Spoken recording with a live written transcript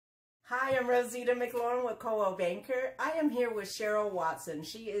Hi, I'm Rosita McLaurin with Coldwell Banker. I am here with Cheryl Watson.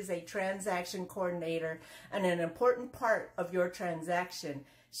 She is a transaction coordinator and an important part of your transaction.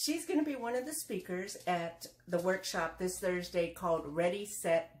 She's going to be one of the speakers at the workshop this Thursday called Ready,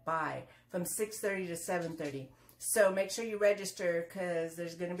 Set, Buy from 6:30 to 7:30. So make sure you register because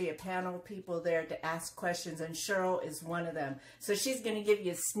there's going to be a panel of people there to ask questions, and Cheryl is one of them. So she's going to give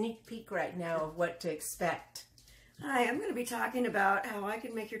you a sneak peek right now of what to expect. Hi, I'm going to be talking about how I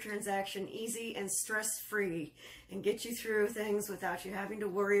can make your transaction easy and stress-free and get you through things without you having to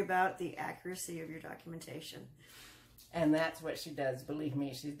worry about the accuracy of your documentation. And that's what she does. Believe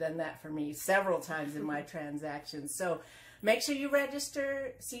me, she's done that for me several times in my transactions. So make sure you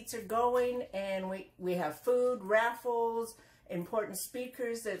register. Seats are going, and we have food, raffles, important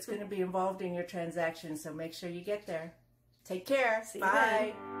speakers that's going to be involved in your transaction. So make sure you get there. Take care. See you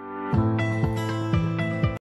Bye. then.